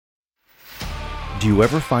Do you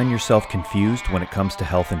ever find yourself confused when it comes to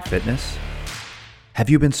health and fitness?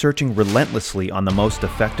 Have you been searching relentlessly on the most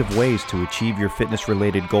effective ways to achieve your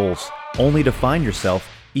fitness-related goals, only to find yourself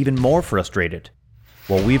even more frustrated?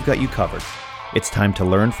 Well, we've got you covered. It's time to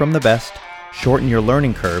learn from the best, shorten your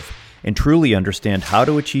learning curve, and truly understand how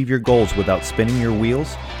to achieve your goals without spinning your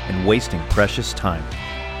wheels and wasting precious time.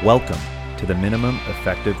 Welcome to the Minimum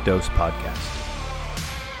Effective Dose Podcast.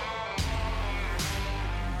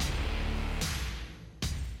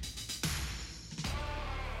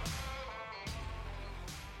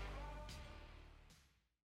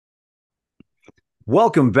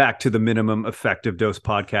 Welcome back to the Minimum Effective Dose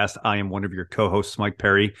Podcast. I am one of your co-hosts, Mike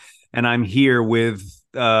Perry, and I'm here with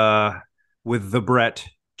the Brett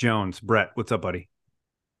Jones. Brett, what's up, buddy?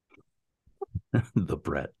 The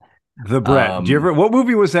Brett. Do you ever? What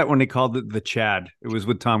movie was that when they called it the Chad? It was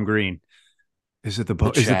with Tom Green. Is it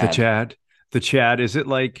the Chad? The Chad. Is it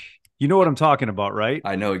like, you know what I'm talking about, right?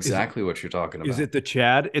 I know exactly what you're talking about. Is it the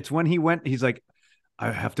Chad? It's when he's like,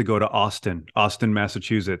 I have to go to Austin,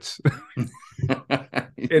 Massachusetts.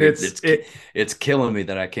 It's killing me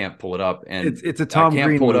that I can't pull it up, and it's a Tom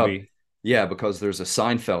Green movie. Yeah, because there's a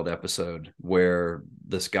Seinfeld episode where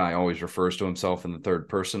this guy always refers to himself in the third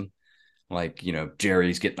person, like, you know,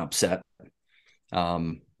 Jerry's getting upset.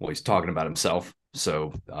 Well, he's talking about himself,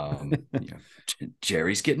 so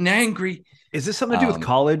Jerry's getting angry. Is this something to do with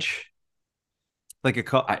college?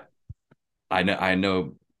 Like I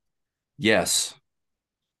know. Yes,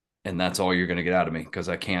 and that's all you're going to get out of me, because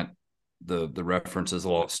I can't. The reference is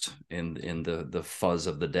lost in the fuzz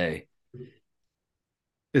of the day.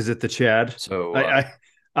 Is it the Chad? So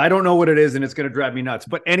I don't know what it is, and it's going to drive me nuts.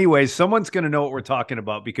 But anyways, someone's going to know what we're talking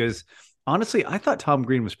about, because honestly, I thought Tom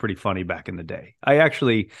Green was pretty funny back in the day.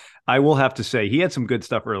 I will have to say he had some good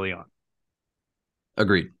stuff early on.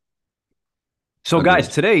 Agreed. So guys,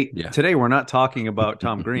 today we're not talking about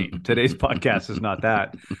Tom Green. Today's podcast is not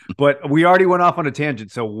that, but we already went off on a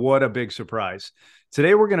tangent. So what a big surprise.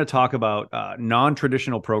 Today we're going to talk about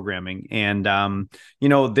non-traditional programming. And,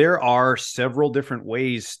 there are several different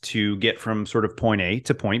ways to get from sort of point A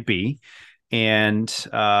to point B. And,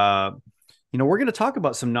 we're going to talk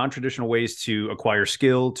about some non-traditional ways to acquire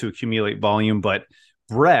skill, to accumulate volume. But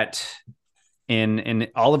Brett, in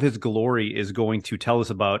all of his glory, is going to tell us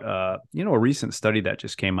about, a recent study that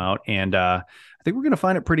just came out. And I think we're going to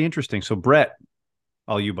find it pretty interesting. So Brett,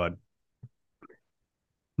 all you, bud.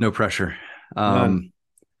 No pressure. I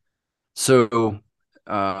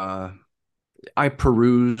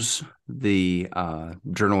peruse the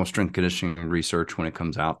Journal of Strength Conditioning Research when it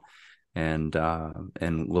comes out, and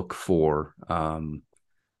look for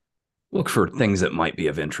things that might be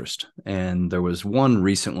of interest. And there was one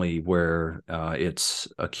recently where it's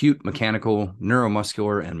acute mechanical,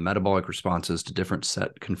 neuromuscular, and metabolic responses to different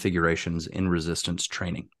set configurations in resistance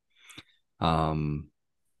training. And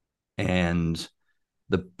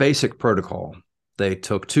the basic protocol, they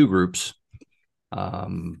took two groups.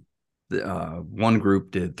 One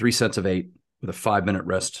group did 3 sets of 8 with a 5-minute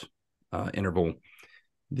rest interval.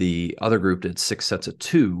 The other group did 6 sets of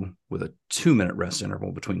 2 with a 2-minute rest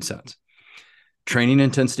interval between sets. Training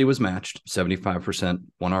intensity was matched, 75%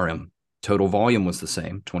 1 RM. Total volume was the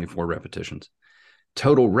same, 24 repetitions.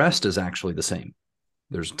 Total rest is actually the same.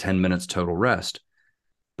 There's 10 minutes total rest,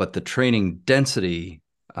 but the training density,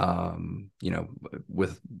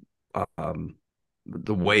 with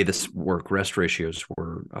the way this work rest ratios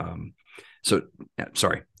were.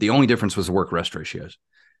 The only difference was the work rest ratios.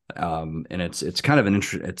 And it's kind of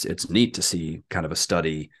it's neat to see kind of a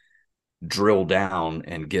study drill down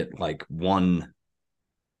and get like one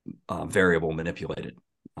variable manipulated.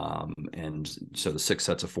 And so the 6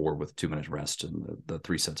 sets of 4 with 2 minutes rest, and the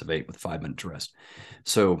 3 sets of 8 with 5 minutes rest.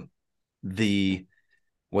 So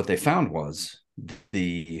what they found was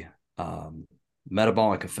the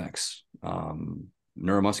metabolic effects,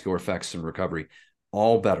 neuromuscular effects, and recovery,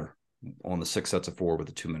 all better on the 6 sets of 4 with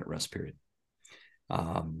a 2-minute rest period,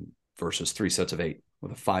 versus 3 sets of 8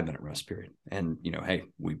 with a 5-minute rest period. And, hey,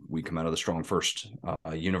 we come out of the strong first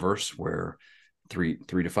universe where 3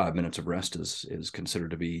 to 5 minutes of rest is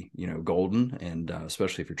considered to be, golden. And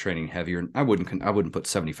especially if you're training heavier, I wouldn't put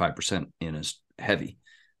 75% in as heavy,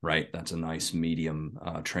 right? That's a nice medium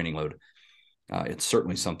training load. It's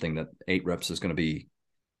certainly something that 8 reps is going to be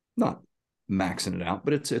not maxing it out,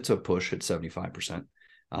 but it's a push at 75%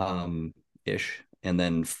 ish. And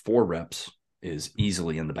then 4 reps is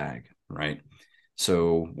easily in the bag, right?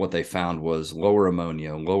 So what they found was lower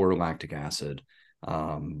ammonia, lower lactic acid,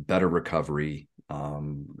 better recovery.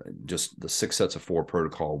 Just the 6 sets of 4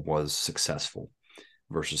 protocol was successful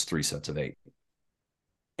versus 3 sets of 8.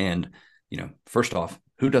 And, first off,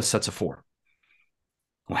 who does sets of 4?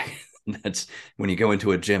 Like that's when you go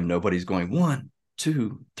into a gym, nobody's going 1,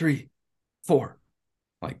 2, 3, 4.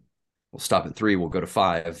 Like we'll stop at 3, we'll go to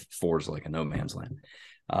 5. 4 is like a no man's land.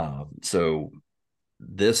 So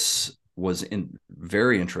this was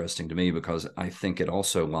very interesting to me because I think it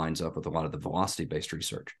also lines up with a lot of the velocity-based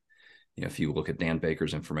research. If you look at Dan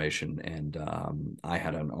Baker's information, and I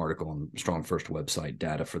had an article on Strong First website,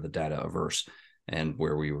 Data for the Data Averse, and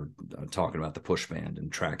where we were talking about the push band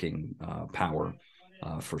and tracking power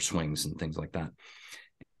for swings and things like that.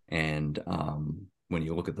 And when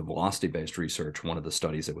you look at the velocity-based research, one of the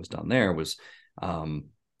studies that was done there was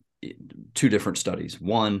 2 different studies.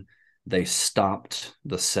 One, they stopped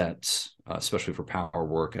the sets, especially for power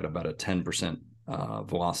work, at about a 10%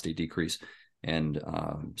 velocity decrease, and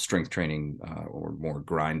strength training or more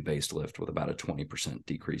grind-based lift with about a 20%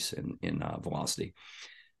 decrease in velocity.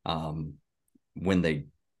 So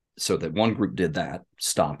that one group did that,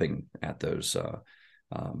 stopping at those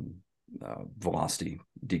velocity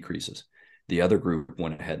decreases. The other group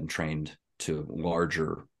went ahead and trained to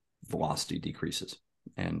larger velocity decreases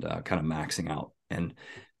and kind of maxing out. And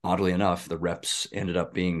oddly enough, the reps ended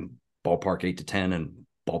up being ballpark 8 to 10 and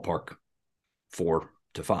ballpark 4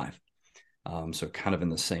 to 5. So kind of in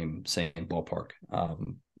the same ballpark.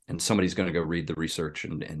 And somebody's going to go read the research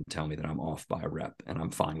and tell me that I'm off by a rep, and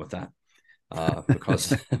I'm fine with that.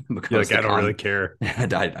 Because like, I don't really care.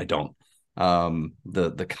 I don't.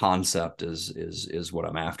 The concept is what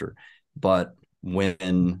I'm after. But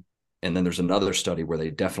and then there's another study where they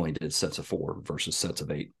definitely did sets of 4 versus sets of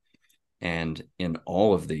 8. And in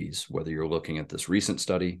all of these, whether you're looking at this recent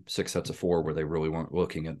study, 6 sets of 4, where they really weren't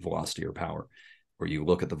looking at velocity or power, or you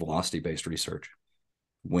look at the velocity-based research,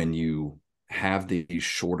 when you have these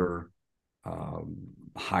shorter,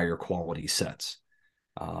 higher quality sets,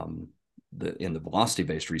 in the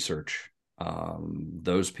velocity-based research,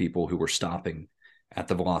 those people who were stopping at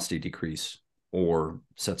the velocity decrease or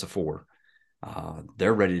sets of 4,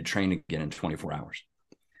 they're ready to train again in 24 hours.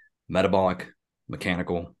 Metabolic,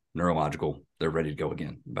 mechanical, neurological, they're ready to go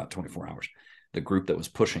again in about 24 hours. The group that was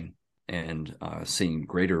pushing and seeing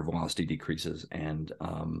greater velocity decreases and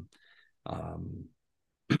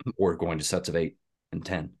or going to sets of 8 and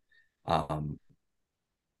 10,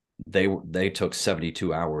 they took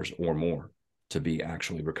 72 hours or more to be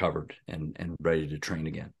actually recovered and ready to train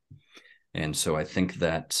again. And so I think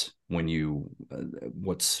that when you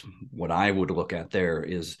what I would look at there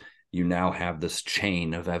is you now have this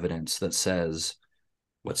chain of evidence that says,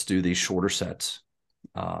 let's do these shorter sets.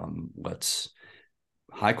 Let's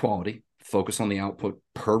high quality, focus on the output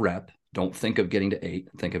per rep. Don't think of getting to 8.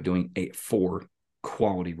 Think of doing 4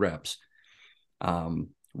 quality reps.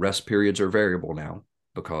 Rest periods are variable now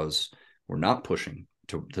because we're not pushing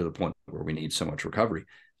to the point where we need so much recovery.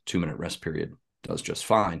 2-minute rest period does just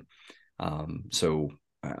fine. So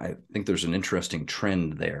I think there's an interesting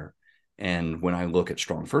trend there. And when I look at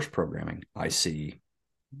Strong First programming, I see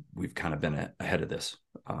we've kind of been ahead of this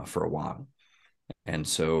for a while. And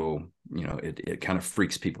so, it kind of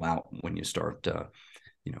freaks people out when you start, we're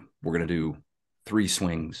going to do 3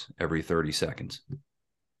 swings every 30 seconds.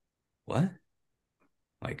 What?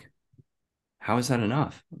 Like, how is that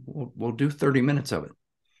enough? We'll do 30 minutes of it.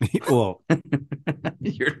 Well,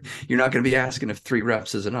 you're not going to be asking if 3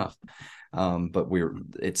 reps is enough. But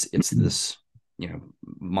it's this,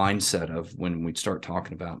 mindset of when we start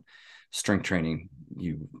talking about strength training,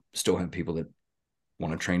 you still have people that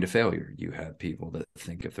want to train to failure. You have people that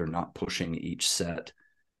think if they're not pushing each set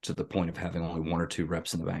to the point of having only 1 or 2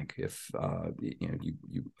 reps in the bank, if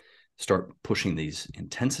you start pushing these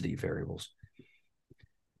intensity variables,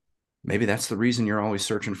 maybe that's the reason you're always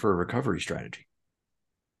searching for a recovery strategy.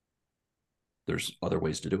 There's other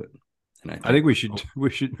ways to do it. And I think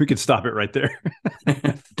we could stop it right there.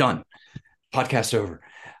 Done. Podcast over.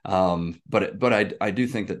 But I do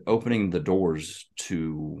think that opening the doors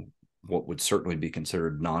to what would certainly be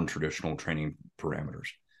considered non-traditional training parameters,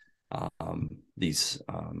 these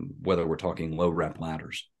whether we're talking low rep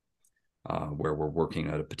ladders, where we're working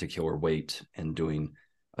at a particular weight and doing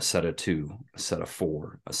a set of 2, a set of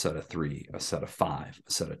 4, a set of 3, a set of 5,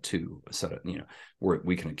 a set of 2, a set of, where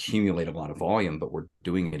we can accumulate a lot of volume, but we're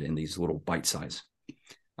doing it in these little bite-size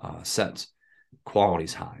sets.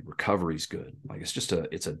 Quality's high, recovery's good. Like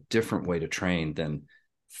it's a different way to train than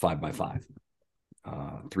 5x5,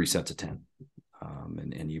 3 sets of 10.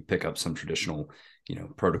 And you pick up some traditional,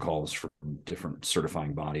 protocols from different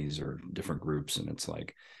certifying bodies or different groups. And it's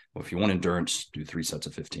like, well, if you want endurance, do 3 sets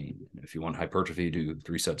of 15. If you want hypertrophy, do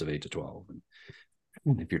 3 sets of 8 to 12.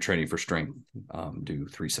 And if you're training for strength, do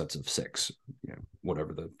 3 sets of 6,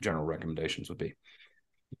 whatever the general recommendations would be.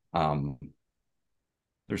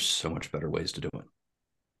 There's so much better ways to do it.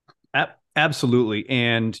 Absolutely.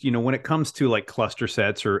 And, when it comes to like cluster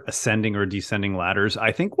sets or ascending or descending ladders,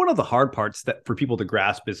 I think one of the hard parts that for people to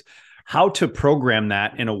grasp is how to program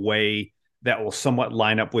that in a way that will somewhat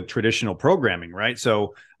line up with traditional programming, right?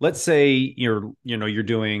 So let's say you're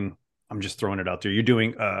doing, I'm just throwing it out there, you're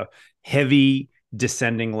doing heavy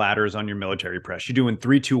descending ladders on your military press. You're doing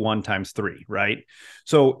 3-2-1 times 3, right?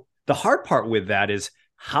 So the hard part with that is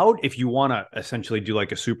how, if you want to essentially do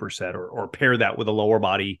like a superset or pair that with a lower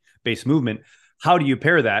body base movement, how do you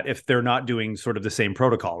pair that if they're not doing sort of the same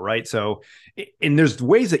protocol, right? So, and there's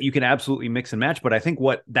ways that you can absolutely mix and match, but I think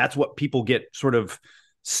that's what people get sort of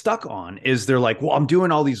stuck on is they're like, well, I'm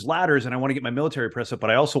doing all these ladders and I want to get my military press up,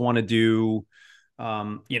 but I also want to do,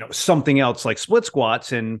 something else like split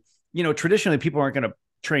squats. And, traditionally people aren't going to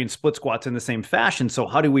train split squats in the same fashion. So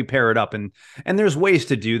how do we pair it up? And there's ways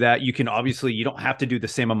to do that. You can obviously, you don't have to do the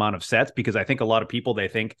same amount of sets, because I think a lot of people, they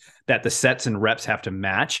think that the sets and reps have to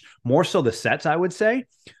match, more so the sets, I would say.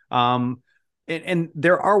 And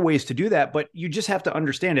there are ways to do that, but you just have to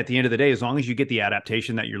understand at the end of the day, as long as you get the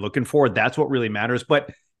adaptation that you're looking for, that's what really matters.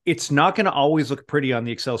 But it's not going to always look pretty on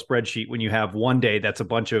the Excel spreadsheet when you have one day that's a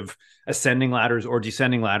bunch of ascending ladders or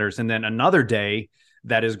descending ladders, and then another day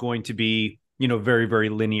that is going to be, very, very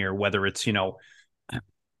linear, whether it's,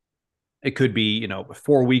 it could be,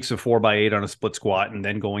 4 weeks of 4x8 on a split squat and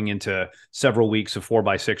then going into several weeks of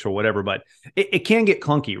 4x6 or whatever, but it can get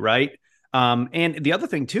clunky, right? And the other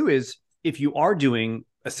thing too is if you are doing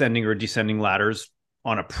ascending or descending ladders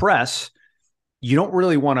on a press, you don't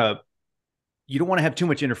want to have too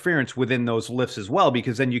much interference within those lifts as well,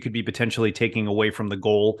 because then you could be potentially taking away from the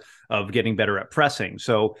goal of getting better at pressing.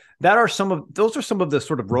 So those are some of the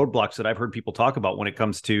sort of roadblocks that I've heard people talk about when it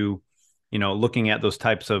comes to, looking at those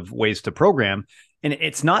types of ways to program. And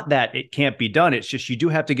it's not that it can't be done. It's just, you do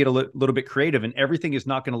have to get a little bit creative, and everything is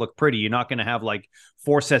not going to look pretty. You're not going to have like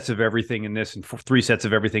 4 sets of everything in this and 3 sets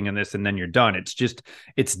of everything in this, and then you're done.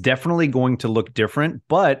 It's definitely going to look different,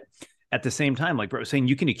 but at the same time, like Brett was saying,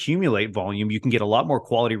 you can accumulate volume, you can get a lot more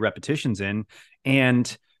quality repetitions in,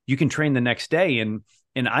 and you can train the next day. And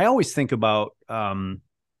I always think about,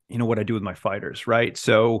 what I do with my fighters, right?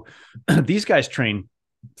 So these guys train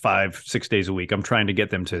 5-6 days a week. I'm trying to get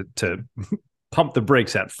them to pump the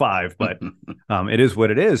brakes at 5, but it is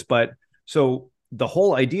what it is. But so the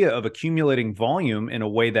whole idea of accumulating volume in a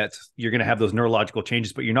way that you're going to have those neurological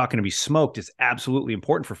changes, but you're not going to be smoked, is absolutely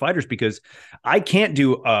important for fighters, because I can't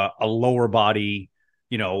do a lower body,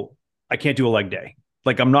 I can't do a leg day.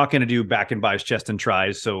 Like, I'm not going to do back and bis, chest and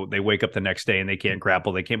tries. So they wake up the next day and they can't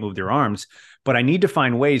grapple, they can't move their arms, but I need to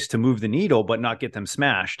find ways to move the needle, but not get them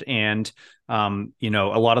smashed. And, a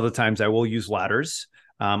lot of the times I will use ladders.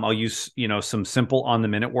 I'll use, some simple on the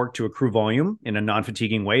minute work to accrue volume in a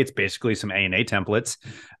non-fatiguing way. It's basically some A&A templates.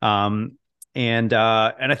 And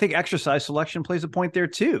I think exercise selection plays a point there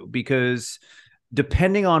too, because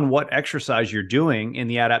depending on what exercise you're doing and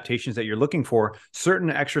the adaptations that you're looking for,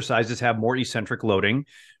 certain exercises have more eccentric loading,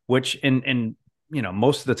 which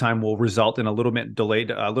most of the time will result in a little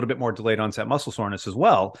bit more delayed onset muscle soreness as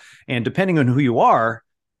well. And depending on who you are,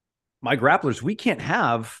 my grapplers, we can't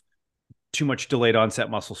have too much delayed onset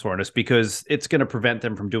muscle soreness, because it's going to prevent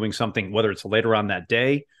them from doing something, whether it's later on that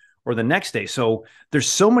day or the next day. So there's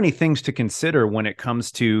so many things to consider when it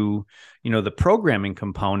comes to, the programming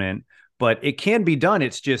component, but it can be done.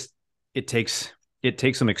 It's just, it takes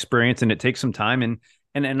some experience and it takes some time.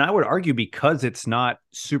 And I would argue, because it's not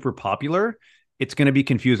super popular, it's going to be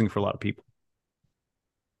confusing for a lot of people.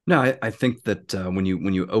 No, I think that when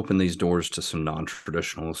you open these doors to some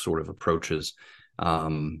non-traditional sort of approaches,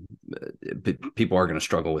 people are going to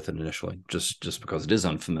struggle with it initially, just because it is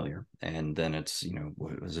unfamiliar. And then it's,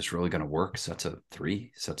 is this really going to work? Sets of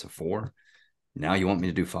 3, sets of 4. Now you want me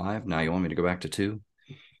to do 5. Now you want me to go back to 2.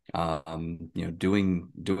 Doing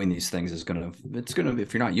these things it's going to,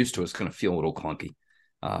 if you're not used to it, it's going to feel a little clunky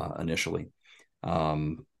initially.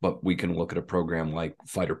 But we can look at a program like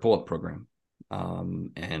Fighter Pull-Up Program.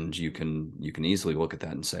 And you can easily look at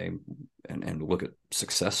that and say, and look at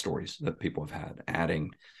success stories that people have had,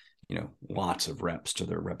 adding, lots of reps to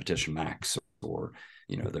their repetition max, or,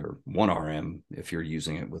 their 1 RM, if you're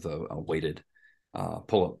using it with a weighted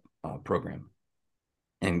pull-up program,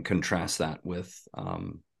 and contrast that with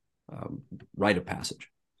rite of passage,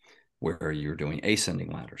 where you're doing ascending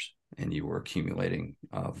ladders and you were accumulating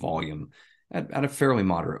volume at a fairly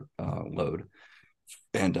moderate load.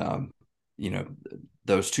 And,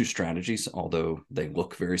 those two strategies, although they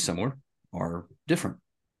look very similar, are different,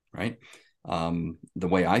 right? The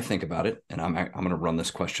way I think about it, and I'm going to run this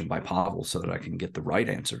question by Pavel so that I can get the right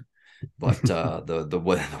answer. But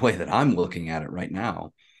the way that I'm looking at it right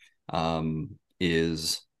now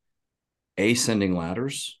is ascending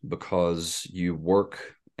ladders, because you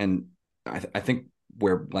work, and I think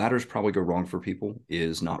where ladders probably go wrong for people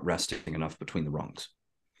is not resting enough between the rungs.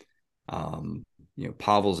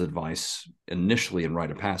 Pavel's advice initially in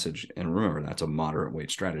Rite of Passage, and remember, that's a moderate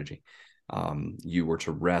weight strategy. You were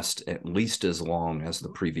to rest at least as long as the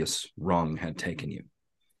previous rung had taken you.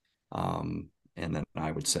 And then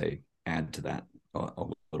I would say add to that a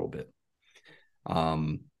little bit.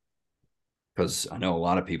 Because I know a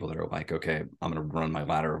lot of people that are like, okay, I'm going to run my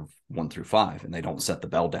ladder of 1 through 5, and they don't set the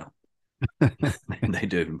bell down. And they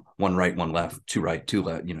do 1 right, 1 left, 2 right, 2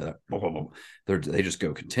 left, they just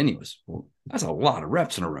go continuous. Well, that's a lot of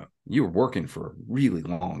reps in a row. You were working for a really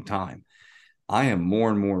long time. I am more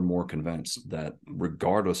and more and more convinced that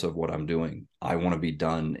regardless of what I'm doing, I want to be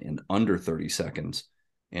done in under 30 seconds,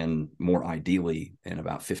 and more ideally in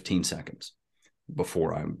about 15 seconds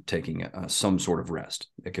before I'm taking some sort of rest.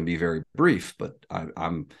 It can be very brief, but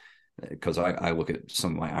because I look at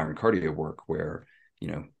some of my iron cardio work where,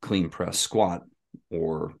 clean press squat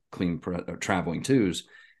or clean press or traveling twos,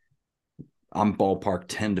 I'm ballpark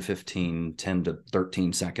 10 to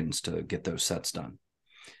 13 seconds to get those sets done.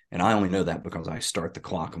 And I only know that because I start the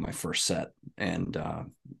clock on my first set, and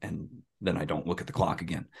then I don't look at the clock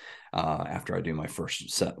again after I do my first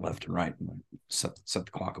set left and right, and set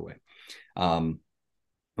the clock away. And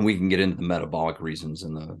we can get into the metabolic reasons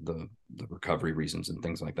and the recovery reasons and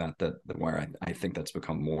things like that where I think that's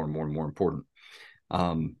become more and more and more important.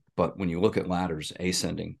 But when you look at ladders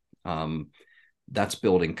ascending, that's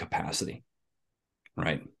building capacity,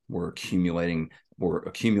 right? We're accumulating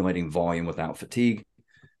volume without fatigue.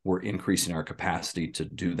 We're increasing our capacity to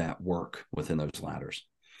do that work within those ladders.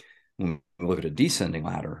 When we look at a descending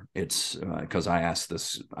ladder, it's because I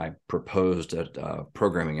proposed at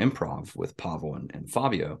Programming Improv with Pavel and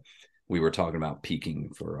Fabio. We were talking about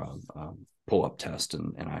peaking for a pull-up test,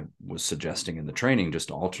 and I was suggesting in the training just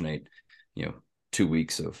to alternate, 2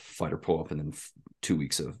 weeks of fighter pull-up and then 2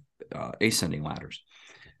 weeks of ascending ladders.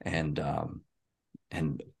 And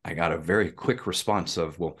I got a very quick response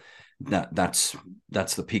of, well, that's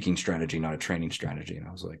the peaking strategy, not a training strategy. And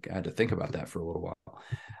I was like, I had to think about that for a little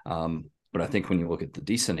while. But I think when you look at the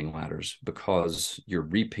descending ladders, because you're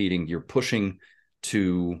pushing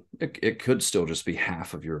to, it could still just be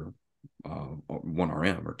half of your 1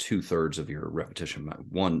 RM or 2/3 of your repetition,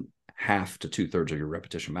 1/2 to 2/3 of your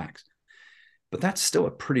repetition max. But that's still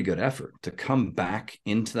a pretty good effort to come back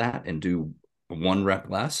into that and do 1 rep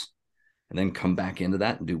less, and then come back into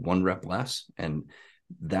that and do 1 rep less. And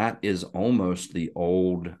that is almost the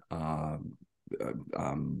old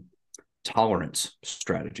tolerance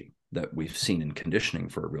strategy that we've seen in conditioning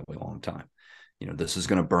for a really long time. This is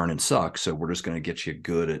going to burn and suck, so we're just going to get you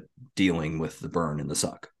good at dealing with the burn and the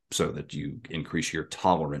suck so that you increase your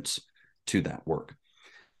tolerance to that work.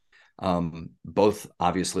 Both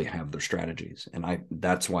obviously have their strategies, and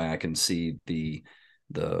that's why I can see the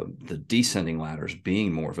descending ladders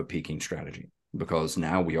being more of a peaking strategy, because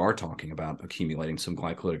now we are talking about accumulating some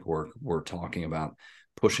glycolytic work. We're talking about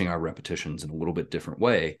pushing our repetitions in a little bit different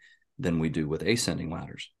way than we do with ascending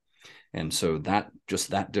ladders. And so that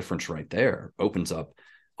difference right there opens up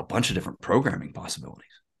a bunch of different programming possibilities.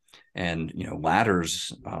 And,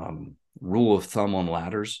 ladders, rule of thumb on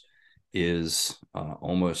ladders is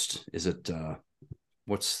what's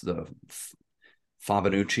the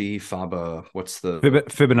Fibonacci.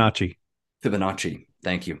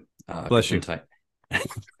 Thank you. Bless you.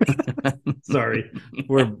 Sorry,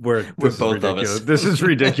 we're both of us. This is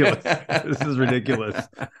ridiculous. This is ridiculous.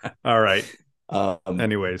 All right.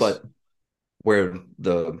 Anyways, but where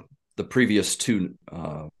the previous 2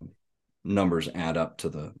 numbers add up to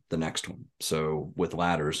the next one. So with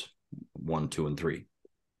ladders, 1, 2, and 3.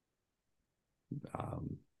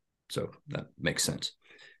 So that makes sense.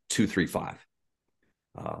 2, 3, 5.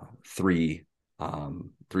 3,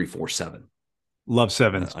 3, 4, 7. Love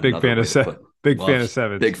sevens. Big fan of sevens. Big fan of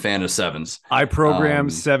sevens. Big fan of sevens. I program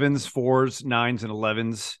 7s, 4s, 9s, and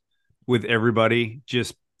 11s with everybody,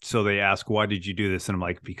 just so they ask, "Why did you do this?" And I'm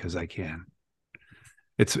like, "Because I can."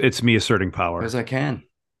 It's me asserting power. Because I can.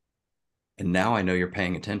 And now I know you're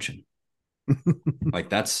paying attention.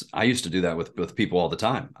 Like I used to do that with people all the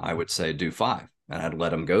time. I would say do 5, and I'd let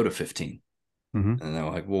them go to 15. Mm-hmm. And they're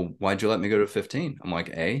like, "Well, why'd you let me go to 15? I'm like,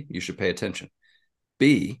 A, you should pay attention.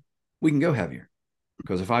 B, we can go heavier.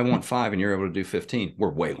 Because if I want 5 and you're able to do 15, we're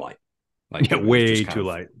way light. Way too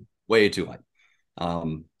light. Way too light.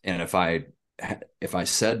 And if I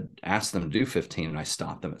asked them to do 15 and I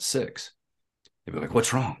stopped them at 6, they'd be like,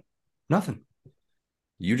 "What's wrong?" Nothing.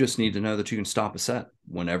 You just need to know that you can stop a set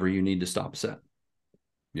whenever you need to stop a set.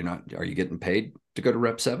 Are you getting paid to go to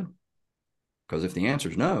rep 7? Because if the answer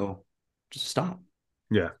is no, just stop.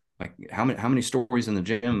 Yeah. Like how many stories in the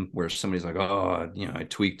gym where somebody's like, oh, I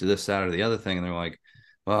tweaked this, that, or the other thing. And they're like,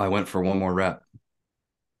 well, I went for one more rep.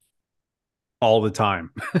 All the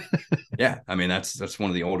time. Yeah. I mean, that's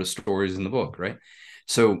one of the oldest stories in the book. Right.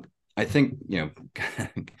 So I think,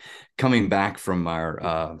 coming back from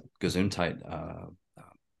our Gesundheit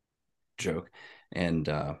joke and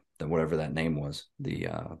whatever that name was, the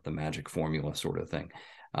magic formula sort of thing.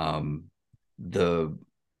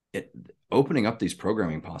 Opening up these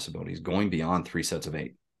programming possibilities, going beyond 3 sets of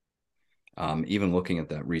 8. Even looking at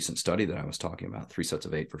that recent study that I was talking about, 3 sets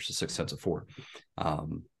of 8 versus 6 sets of 4,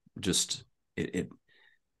 it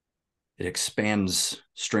expands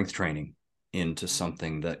strength training into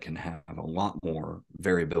something that can have a lot more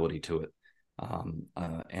variability to it.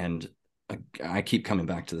 And I keep coming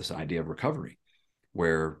back to this idea of recovery,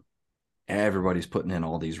 where everybody's putting in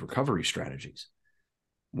all these recovery strategies.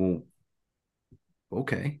 Well,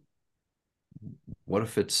 okay. What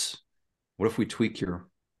if we tweak your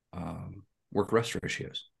work rest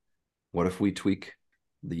ratios? What if we tweak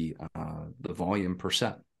the volume per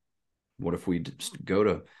set? What if we just go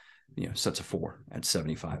to sets of 4 at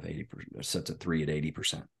 75, 80%, sets of 3 at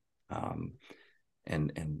 80%,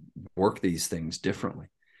 and work these things differently?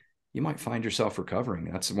 You might find yourself recovering.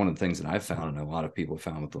 That's one of the things that I've found, and a lot of people have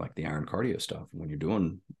found with like the iron cardio stuff. When you're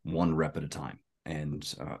doing 1 rep at a time and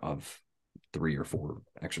of 3 or 4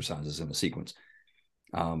 exercises in a sequence,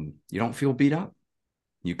 you don't feel beat up.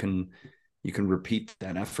 You can repeat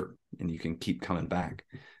that effort and you can keep coming back.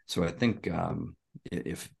 So I think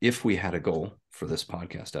if we had a goal for this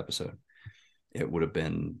podcast episode, it would have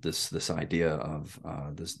been this idea of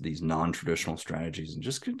these non-traditional strategies, and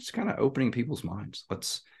just kind of opening people's minds.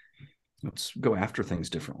 Let's go after things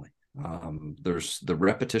differently. There's the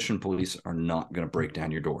repetition police are not going to break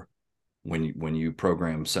down your door when you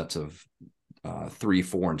program sets of 3,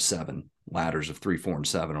 4, and 7 ladders of 3, 4, and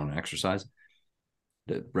 7 on an exercise.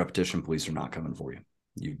 The repetition police are not coming for you.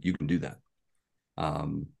 You can do that.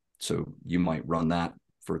 So you might run that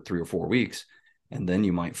for 3 or 4 weeks, and then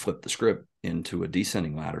you might flip the script into a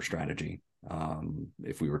descending ladder strategy.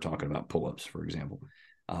 If we were talking about pull-ups, for example,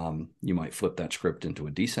 you might flip that script into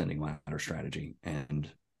a descending ladder strategy and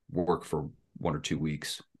work for 1 or 2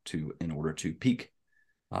 weeks in order to peak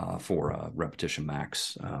for a repetition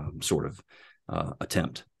max sort of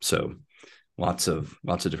attempt. So lots of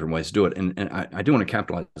different ways to do it. And I do want to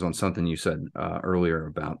capitalize on something you said earlier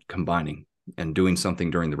about combining and doing something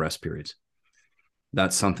during the rest periods.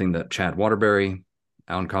 That's something that Chad Waterbury,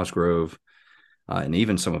 Alan Cosgrove, and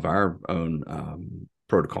even some of our own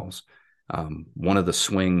protocols. One of the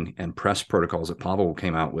swing and press protocols that Pavel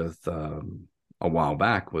came out with a while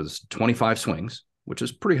back was 25 swings, which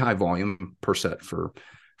is pretty high volume per set for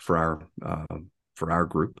our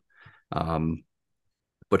group.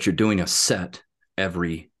 But you're doing a set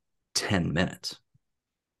every 10 minutes.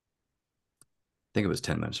 I think it was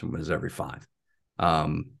 10 minutes. It was every 5.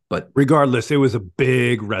 But regardless, it was a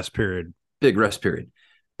big rest period. Big rest period.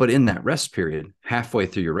 But in that rest period, halfway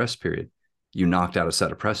through your rest period, you knocked out a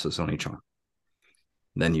set of presses on each arm.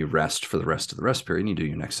 Then you rest for the rest of the rest period and you do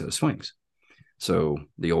your next set of swings. So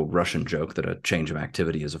the old Russian joke that a change of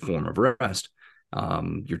activity is a form of rest,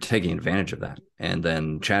 you're taking advantage of that. And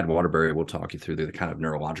then Chad Waterbury will talk you through the kind of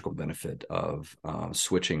neurological benefit of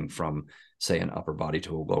switching from, say, an upper body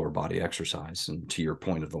to a lower body exercise. And to your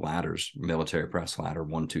point of the ladders, military press ladder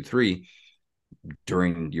 1, 2, 3,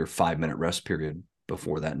 during your 5-minute rest period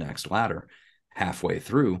before that next ladder, halfway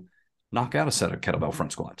through, knock out a set of kettlebell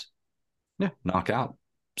front squats. Yeah, knock out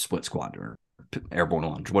split squat or airborne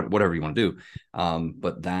lunge, whatever you want to do.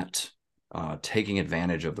 But that taking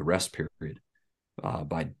advantage of the rest period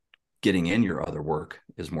by getting in your other work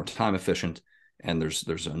is more time efficient, and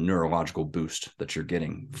there's a neurological boost that you're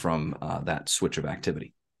getting from that switch of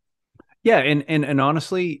activity. Yeah, and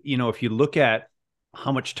honestly, if you look at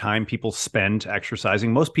how much time people spend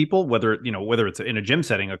exercising, most people, whether it's in a gym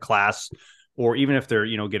setting, a class, or even if they're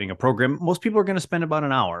getting a program, most people are going to spend about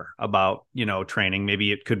an hour training.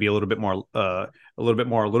 Maybe it could be a little bit more, a little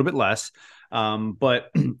bit less.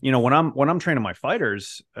 But when I'm training my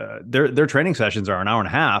fighters, their training sessions are an hour and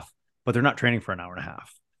a half, but they're not training for an hour and a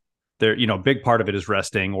half. They're, a big part of it is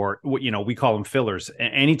resting, or, we call them fillers.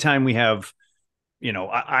 Anytime we have,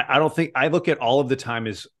 I don't think I look at all of the time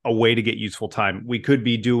as a way to get useful time. We could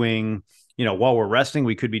be doing, while we're resting,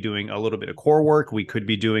 we could be doing a little bit of core work. We could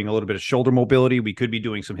be doing a little bit of shoulder mobility. We could be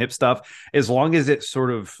doing some hip stuff, as long as it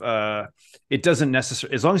sort of, it doesn't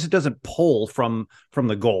necessarily, as long as it doesn't pull from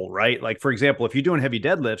the goal, right? Like, for example, if you're doing heavy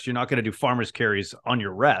deadlifts, you're not going to do farmer's carries on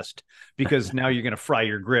your rest, because now you're going to fry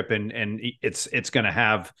your grip, and it's going to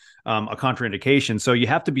have a contraindication. So you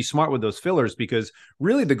have to be smart with those fillers, because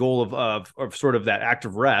really the goal of sort of that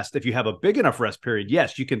active rest, if you have a big enough rest period,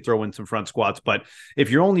 yes, you can throw in some front squats. But if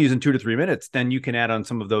you're only using 2 to 3 minutes, then you can add on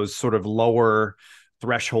some of those sort of lower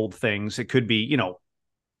threshold things. It could be,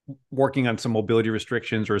 working on some mobility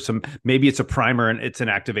restrictions, or maybe it's a primer and it's an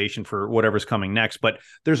activation for whatever's coming next. But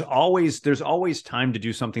there's always time to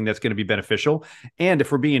do something that's going to be beneficial. And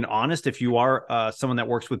if we're being honest, if you are someone that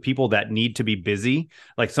works with people that need to be busy,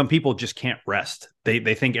 like some people just can't rest,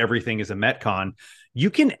 they think everything is a Metcon, you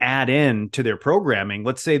can add in to their programming.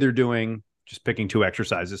 Let's say they're doing, just picking 2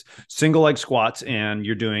 exercises, single leg squats, and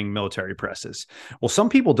you're doing military presses. Well, some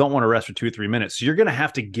people don't want to rest for 2 or 3 minutes. So you're going to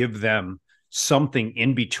have to give them something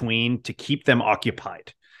in between to keep them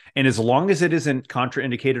occupied. And as long as it isn't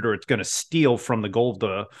contraindicated, or it's going to steal from the goal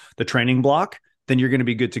of the training block, then you're going to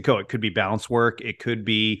be good to go. It could be balance work. It could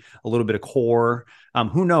be a little bit of core.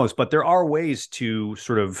 Who knows? But there are ways to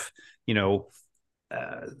sort of,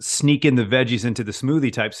 sneak in the veggies into the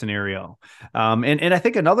smoothie type scenario. And I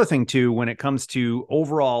think another thing too, when it comes to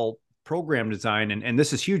overall program design, and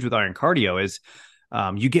this is huge with Iron Cardio, is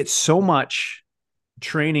you get so much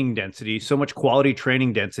training density, so much quality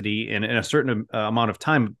training density in a certain amount of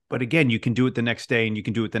time. But again, you can do it the next day, and you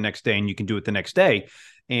can do it the next day, and you can do it the next day.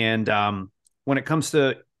 And when it comes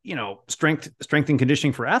to, strength and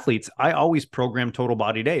conditioning for athletes, I always program total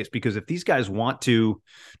body days, because if these guys want to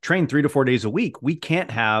train 3 to 4 days a week, we can't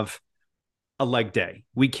have a leg day.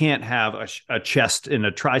 We can't have a chest and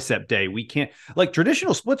a tricep day. We can't, like,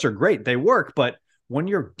 traditional splits are great. They work, but when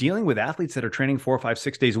you're dealing with athletes that are training 4, 5,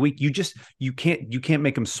 6 days a week, you can't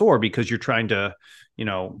make them sore, because you're trying to,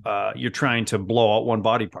 you're trying to blow out one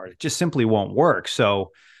body part. It just simply won't work.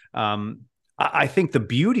 So, I think the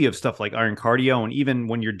beauty of stuff like Iron Cardio, and even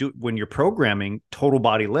when you're programming total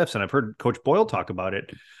body lifts, and I've heard Coach Boyle talk about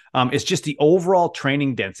it, it's just the overall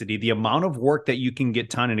training density, the amount of work that you can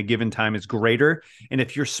get done in a given time is greater. And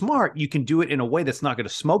if you're smart, you can do it in a way that's not going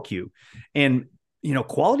to smoke you. And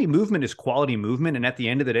quality movement is quality movement. And at the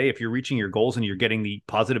end of the day, if you're reaching your goals and you're getting the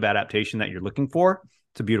positive adaptation that you're looking for,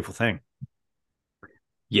 it's a beautiful thing.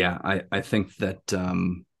 Yeah, I think that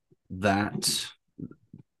that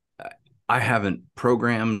I haven't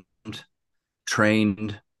programmed,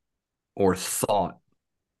 trained, or thought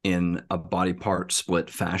in a body part split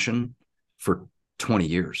fashion for 20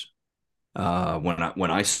 years.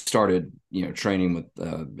 When I started, training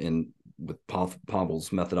with Pavel's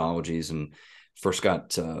methodologies, and first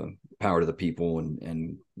got Power to the People,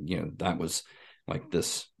 and that was like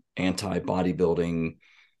this anti-bodybuilding,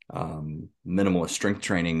 minimalist strength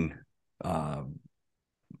training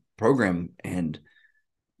program, and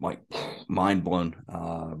like mind blown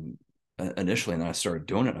initially. And then I started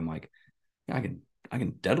doing it. I'm like, yeah, I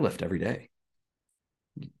can deadlift every day.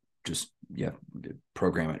 Just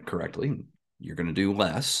program it correctly. You're going to do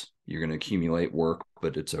less. You're going to accumulate work,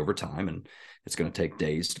 but it's over time, and it's going to take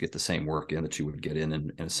days to get the same work in that you would get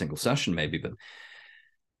in a single session, maybe. But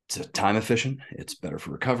it's time efficient. It's better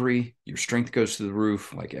for recovery. Your strength goes through the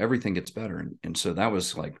roof. Like, everything gets better. And so that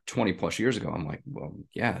was like 20 plus years ago. I'm like, well,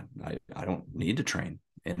 yeah, I don't need to train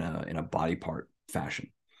in a body part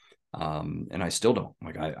fashion. And I still don't.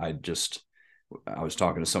 Like, I was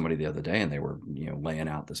talking to somebody the other day, and they were, laying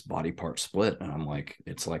out this body part split. And I'm like,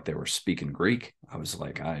 it's like they were speaking Greek. I was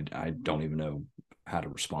like, I don't even know how to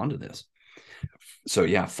respond to this. So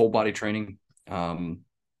yeah, full body training,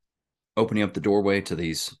 opening up the doorway to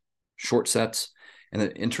these short sets. And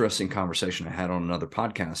an interesting conversation I had on another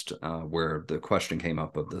podcast where the question came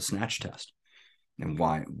up of the snatch test, and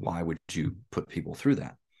why would you put people through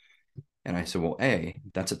that? And I said, well,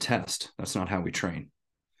 that's a test. That's not how we train.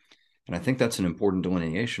 And I think that's an important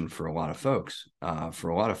delineation for a lot of folks. For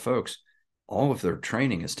a lot of folks, all of their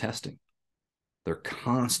training is testing. They're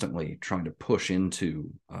constantly trying to push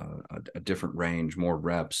into a different range, more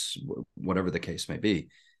reps, whatever the case may be.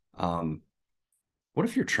 What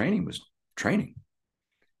if your training was training?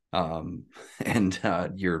 And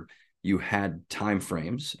you had time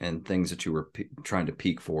frames and things that you were trying to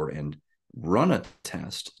peak for, and run a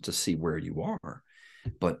test to see where you are.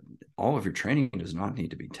 But all of your training does not need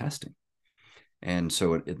to be testing. And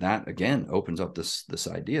so that again opens up this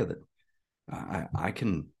idea that I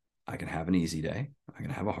can have an easy day, I can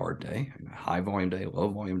have a hard day, a high volume day, low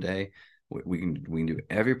volume day. We can do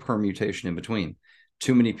every permutation in between.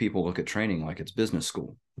 too many people look at training like it's business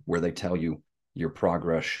school, where they tell you your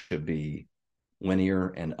progress should be linear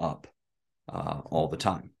and up all the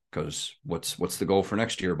time. Because what's the goal for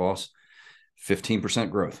next year, boss? 15%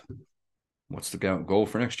 growth. What's the goal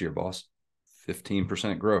for next year, boss?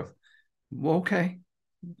 15% growth. Well, okay.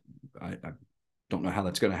 I don't know how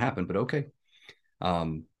that's going to happen, but okay.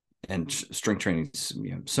 And strength training is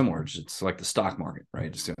similar. It's like the stock market, right?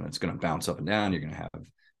 It's going to bounce up and down. You're going to have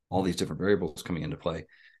all these different variables coming into play.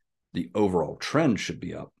 The overall trend should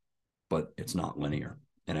be up, but it's not linear.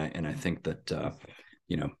 And I think that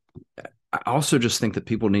I also just think that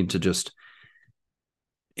people need to just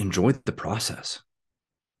enjoy the process.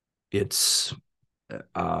 It's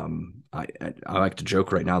I like to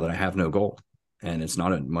joke right now that I have no goal, and it's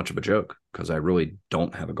not much of a joke because I really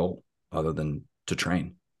don't have a goal other than to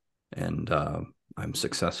train, and I'm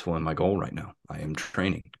successful in my goal right now. I am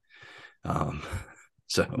training.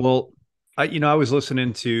 Well, I was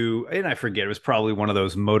listening to, and I forget, it was probably one of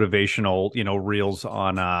those motivational, reels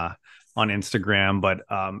on Instagram, but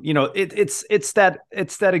it's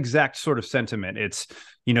that exact sort of sentiment. It's,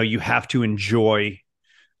 you have to enjoy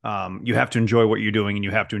what you're doing, and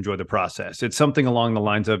you have to enjoy the process. It's something along the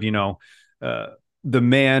lines of, the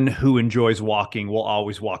man who enjoys walking will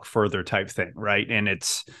always walk further type thing. Right.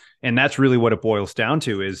 And that's really what it boils down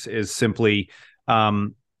to is simply,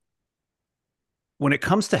 when it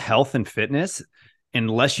comes to health and fitness,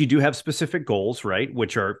 unless you do have specific goals, right,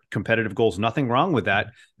 which are competitive goals, nothing wrong with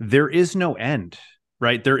that. There is no end,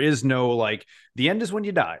 right? There is no like, the end is when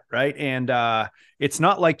you die, right? And it's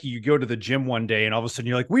not like you go to the gym one day and all of a sudden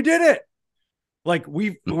you're like, we did it. Like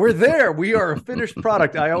we're there. We are a finished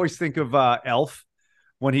product. I always think of Elf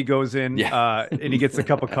when he goes in and he gets a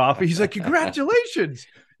cup of coffee. He's like, congratulations,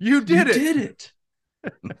 you did it.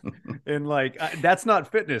 And like, that's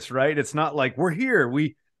not fitness, right? It's not like we're here.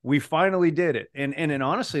 We finally did it. And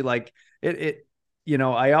honestly, like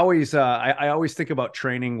I always think about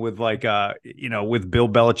training with like, with Bill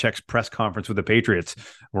Belichick's press conference with the Patriots.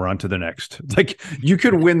 We're on to the next. Like, you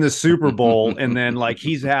could win the Super Bowl and then like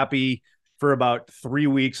he's happy for about 3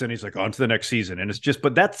 weeks and he's like, on to the next season. And it's just,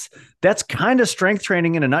 but that's kind of strength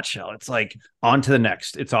training in a nutshell. It's like on to the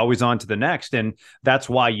next. It's always on to the next. And that's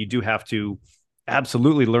why you do have to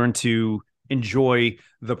absolutely learn to enjoy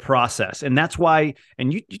the process. And that's why,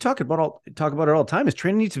 and you talk about it all the time, is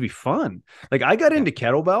training needs to be fun. Like, I got into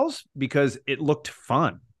kettlebells because it looked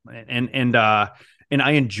fun and I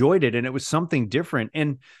enjoyed it, and it was something different.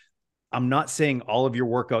 And I'm not saying all of your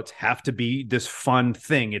workouts have to be this fun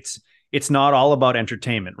thing. It's not all about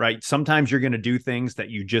entertainment, right? Sometimes you're going to do things that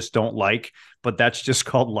you just don't like, but that's just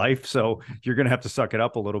called life. So you're going to have to suck it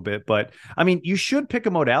up a little bit. But I mean, you should pick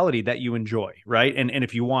a modality that you enjoy, right? And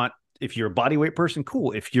if you're a bodyweight person,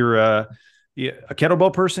 cool. If you're a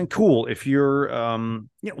kettlebell person, cool. If you're,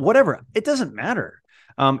 whatever, it doesn't matter.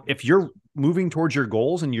 If you're moving towards your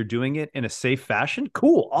goals and you're doing it in a safe fashion,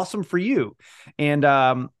 cool, awesome for you. And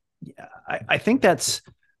I think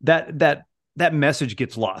that message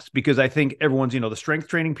gets lost because I think everyone's, the strength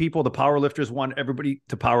training people, the power lifters want everybody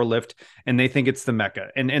to power lift, and they think it's the mecca.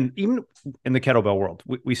 And even in the kettlebell world,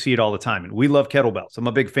 we see it all the time, and we love kettlebells. I'm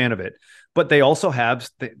a big fan of it, but they also have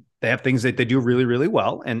things that they do really, really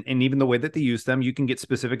well. And even the way that they use them, you can get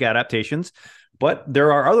specific adaptations, but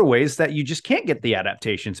there are other ways that you just can't get the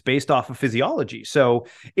adaptations based off of physiology. So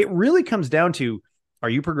it really comes down to, are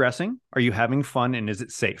you progressing? Are you having fun? And is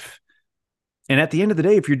it safe? And at the end of the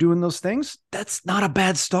day, if you're doing those things, that's not a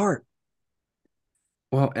bad start.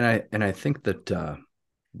 Well, and I think that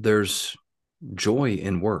there's joy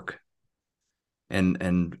in work,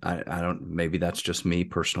 and I don't, maybe that's just me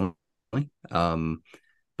personally,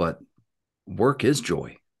 but work is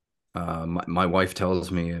joy. My wife tells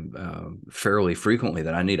me fairly frequently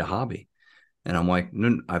that I need a hobby, and I'm like,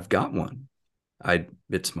 no, I've got one.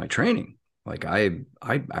 It's my training. Like, I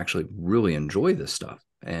actually really enjoy this stuff.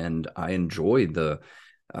 And I enjoy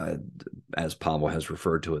as Pavel has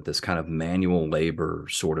referred to it, this kind of manual labor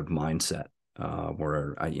sort of mindset,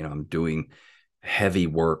 where I'm doing heavy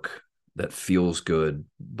work that feels good,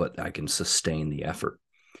 but I can sustain the effort.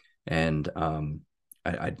 And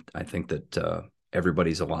I think that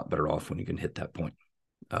everybody's a lot better off when you can hit that point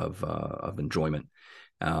of enjoyment.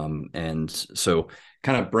 And so,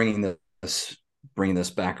 kind of bringing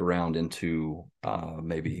this back around into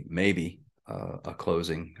maybe a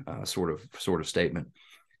closing sort of statement.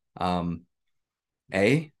 Do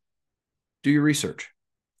your research.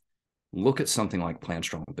 Look at something like Plant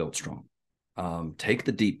Strong, Build Strong. Take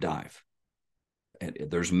the deep dive.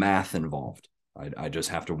 There's math involved. I just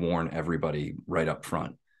have to warn everybody right up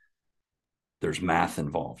front. There's math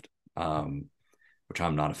involved. which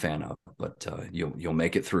I'm not a fan of, but you'll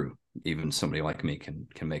make it through. Even somebody like me can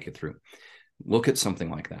make it through. Look at something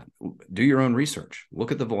like that. Do your own research.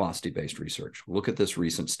 Look at the velocity-based research. Look at this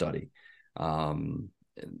recent study.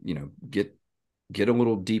 Get a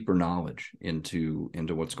little deeper knowledge into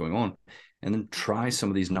what's going on, and then try some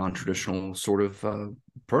of these non-traditional sort of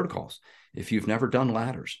protocols. If you've never done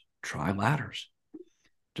ladders, try ladders.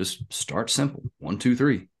 Just start simple, 1, 2,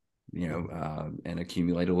 3, and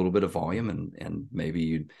accumulate a little bit of volume, and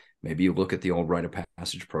maybe you look at the old rite of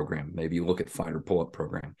passage program. Maybe you look at fighter pull-up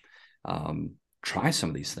program. Try some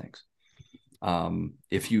of these things.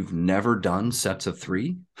 If you've never done sets of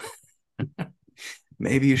 3,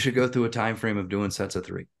 maybe you should go through a time frame of doing sets of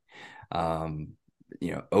 3.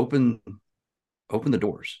 Open the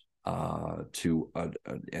doors to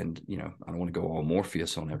and I don't want to go all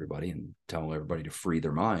Morpheus on everybody and tell everybody to free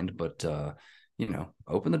their mind, but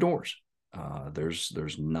open the doors.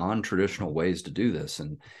 There's non-traditional ways to do this,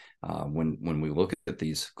 and when we look at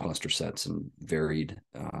these cluster sets and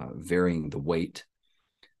varying the weight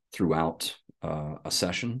throughout a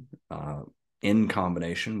session, in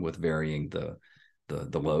combination with varying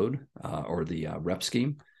the load or the rep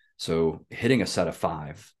scheme. So hitting a set of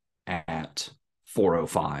 5 at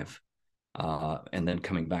 405, and then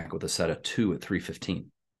coming back with a set of 2 at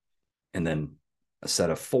 315, and then a set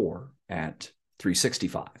of 4 at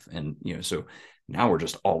 365. And, so now we're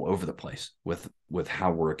just all over the place with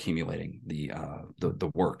how we're accumulating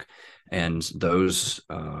the work, and those,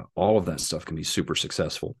 all of that stuff can be super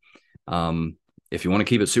successful. If you want to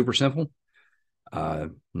keep it super simple,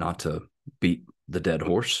 not to beat the dead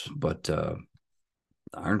horse, but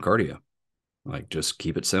iron cardio, like just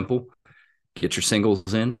keep it simple, get your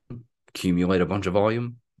singles in, accumulate a bunch of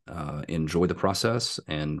volume, enjoy the process,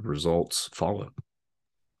 and results follow.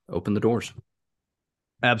 Open the doors.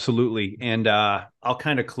 Absolutely. And I'll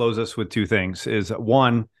kind of close us with 2 things. Is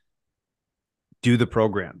one, do the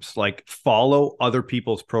programs, like follow other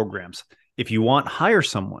people's programs. If you want, hire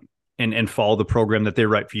someone and follow the program that they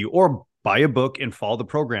write for you, or buy a book and follow the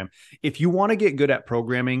program. If you want to get good at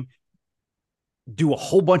programming, do a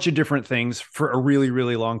whole bunch of different things for a really,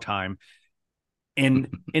 really long time, and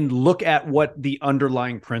look at what the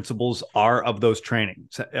underlying principles are of those training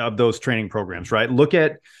programs, right? Look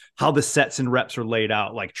at how the sets and reps are laid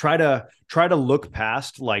out. Like try to look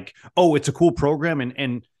past like, oh, it's a cool program,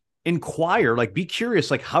 and inquire, like be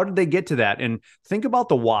curious, like how did they get to that? And think about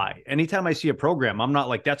the why. Anytime I see a program, I'm not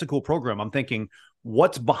like, that's a cool program. I'm thinking,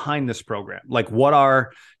 what's behind this program? Like what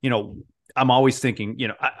are, I'm always thinking,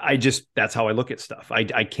 I just, that's how I look at stuff.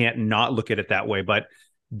 I can't not look at it that way, but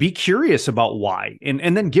be curious about why,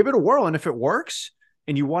 and then give it a whirl. And if it works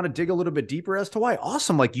and you want to dig a little bit deeper as to why,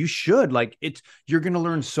 awesome. Like you should, like you're going to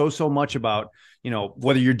learn so much about,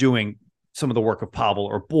 whether you're doing some of the work of Pavel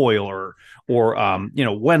or Boyle or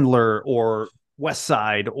Wendler or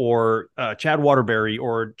Westside or Chad Waterbury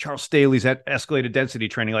or Charles Staley's at escalated density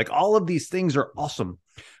training. Like all of these things are awesome,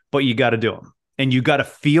 but you got to do them and you got to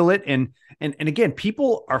feel it. And again,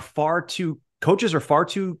 coaches are far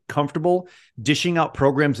too comfortable dishing out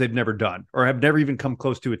programs they've never done or have never even come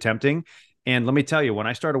close to attempting. And let me tell you, when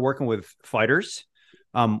I started working with fighters,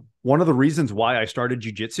 one of the reasons why I started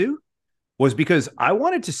jiu-jitsu was because I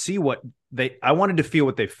wanted to see I wanted to feel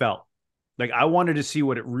what they felt. Like I wanted to see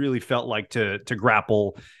what it really felt like to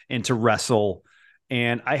grapple and to wrestle.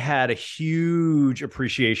 And I had a huge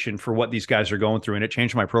appreciation for what these guys are going through. And it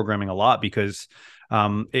changed my programming a lot because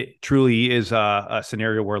it truly is a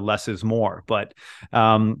scenario where less is more. But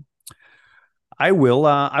I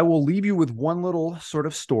will leave you with one little sort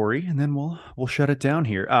of story, and then we'll shut it down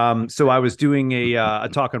here. So I was doing a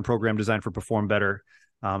talk on program design for Perform Better.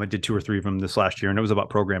 I did 2 or 3 of them this last year, and it was about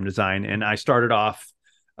program design. And I started off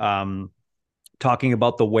talking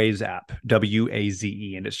about the Waze app,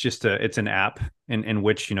 WAZE, and it's an app in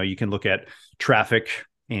which you can look at traffic,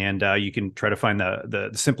 and you can try to find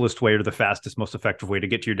the simplest way or the fastest, most effective way to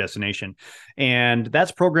get to your destination. And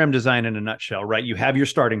that's program design in a nutshell, right? You have your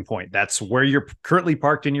starting point. That's where you're currently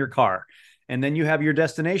parked in your car. And then you have your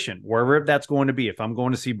destination, wherever that's going to be. If I'm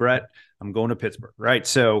going to see Brett, I'm going to Pittsburgh, right?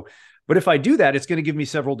 So, but if I do that, it's going to give me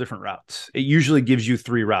several different routes. It usually gives you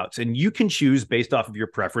 3 routes, and you can choose based off of your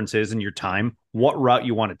preferences and your time, what route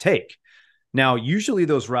you want to take. Now, usually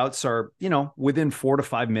those routes are, within 4 to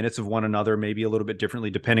 5 minutes of one another, maybe a little bit differently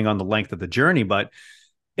depending on the length of the journey. But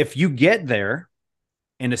if you get there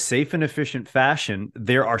in a safe and efficient fashion,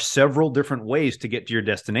 there are several different ways to get to your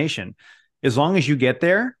destination. As long as you get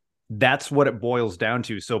there, that's what it boils down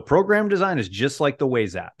to. So program design is just like the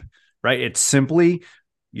Waze app, right? It's simply,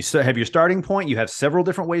 you still have your starting point, you have several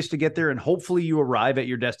different ways to get there, and hopefully you arrive at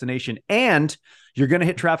your destination, and you're going to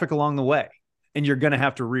hit traffic along the way. and you're going to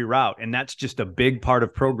have to reroute. And that's just a big part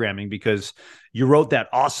of programming, because you wrote that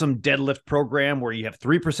awesome deadlift program where you have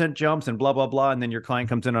 3% jumps and blah, blah, blah. And then your client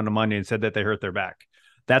comes in on a Monday and said that they hurt their back.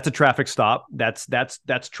 That's a traffic stop. That's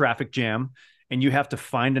traffic jam. And you have to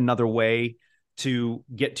find another way to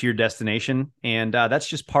get to your destination. And that's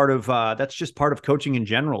just part of coaching in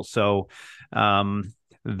general. So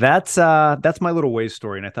that's my little Waze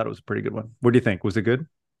story. And I thought it was a pretty good one. What do you think? Was it good?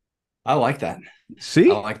 I like that. See,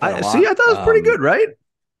 I like that a lot. See, I thought it was pretty good, right?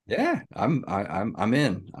 Yeah, I'm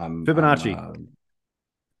in. I'm Fibonacci.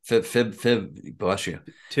 Fib. Bless you.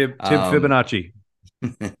 Tib Fibonacci.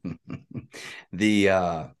 The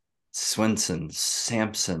Swinson,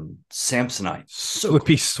 Samsonite,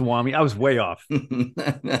 Slippy Swami. I was way off.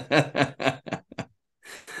 No,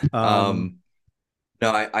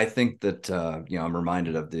 I think that I'm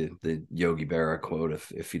reminded of the Yogi Berra quote: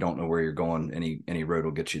 "If you don't know where you're going, any road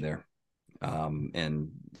will get you there." And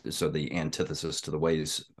so the antithesis to the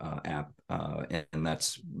Waze app, and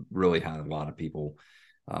that's really how a lot of people,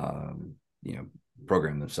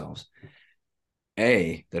 program themselves.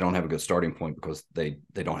 They don't have a good starting point because they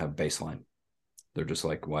don't have baseline. They're just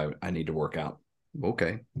like, "Why I need to work out."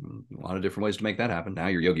 Okay, a lot of different ways to make that happen. Now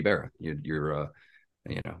you're Yogi Berra. You're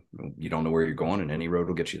you don't know where you're going, and any road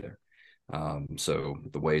will get you there. So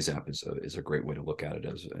the Waze app is a great way to look at it,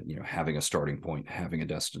 as having a starting point, having a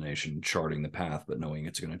destination, charting the path, but knowing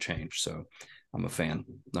it's going to change. So I'm a fan.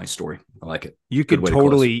 Nice story. I like it. You can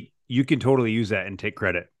totally use that and take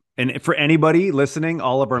credit. And for anybody listening,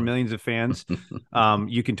 all of our millions of fans,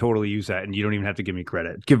 you can totally use that, and you don't even have to give me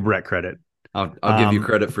credit. Give Brett credit. I'll give you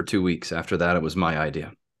credit for 2 weeks. After that, it was my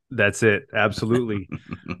idea. That's it. Absolutely.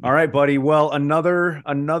 All right, buddy. Well, another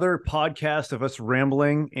podcast of us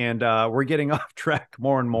rambling, and we're getting off track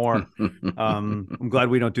more and more. I'm glad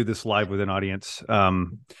we don't do this live with an audience.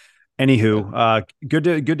 Anywho, good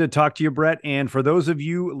to talk to you, Brett. And for those of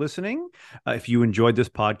you listening, if you enjoyed this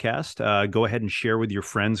podcast, go ahead and share with your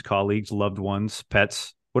friends, colleagues, loved ones,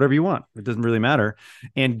 pets, whatever you want. It doesn't really matter.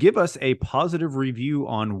 And give us a positive review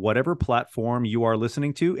on whatever platform you are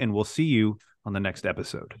listening to, and we'll see you on the next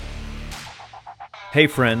episode. Hey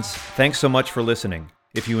friends, thanks so much for listening.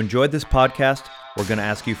 If you enjoyed this podcast, we're going to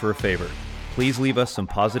ask you for a favor. Please leave us some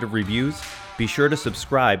positive reviews, be sure to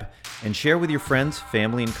subscribe, and share with your friends,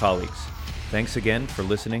 family, and colleagues. Thanks again for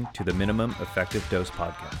listening to the Minimum Effective Dose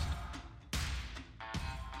Podcast.